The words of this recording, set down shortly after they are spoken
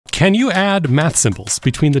Can you add math symbols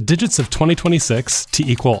between the digits of 2026 to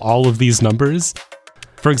equal all of these numbers?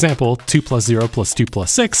 For example, 2 plus 0 plus 2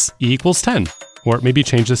 plus 6 equals 10. Or maybe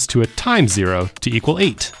change this to a times 0 to equal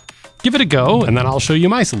 8. Give it a go, and then I'll show you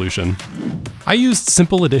my solution. I used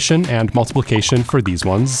simple addition and multiplication for these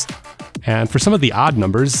ones. And for some of the odd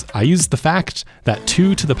numbers, I used the fact that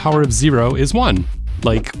 2 to the power of 0 is 1.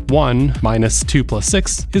 Like 1 minus 2 plus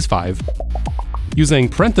 6 is 5. Using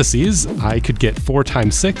parentheses, I could get 4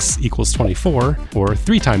 times 6 equals 24, or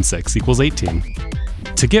 3 times 6 equals 18.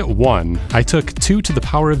 To get 1, I took 2 to the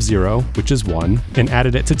power of 0, which is 1, and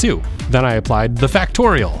added it to 2. Then I applied the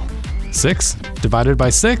factorial. 6 divided by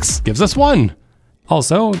 6 gives us 1.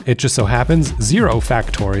 Also, it just so happens 0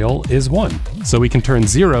 factorial is 1, so we can turn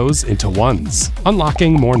zeros into ones,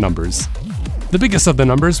 unlocking more numbers. The biggest of the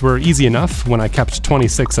numbers were easy enough when I kept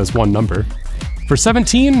 26 as one number. For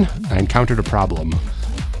 17, I encountered a problem.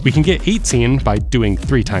 We can get 18 by doing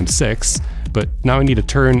 3 times 6, but now I need to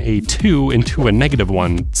turn a 2 into a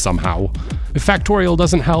 -1 somehow. If factorial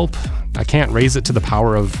doesn't help, I can't raise it to the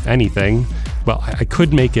power of anything. Well, I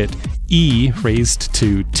could make it e raised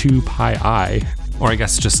to 2 pi I, or I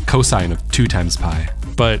guess just cosine of 2 times pi.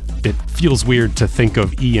 But it feels weird to think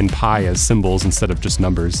of e and pi as symbols instead of just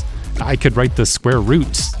numbers. I could write the square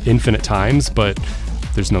root infinite times, but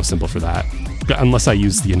there's no symbol for that. Unless I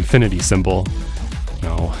use the infinity symbol.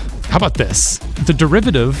 No. How about this? The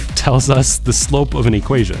derivative tells us the slope of an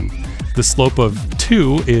equation. The slope of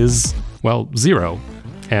 2 is, well, 0.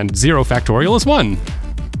 And 0 factorial is 1.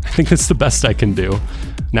 I think that's the best I can do.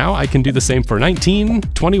 Now I can do the same for 19,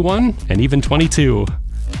 21, and even 22.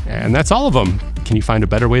 And that's all of them. Can you find a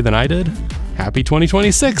better way than I did? Happy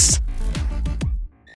 2026!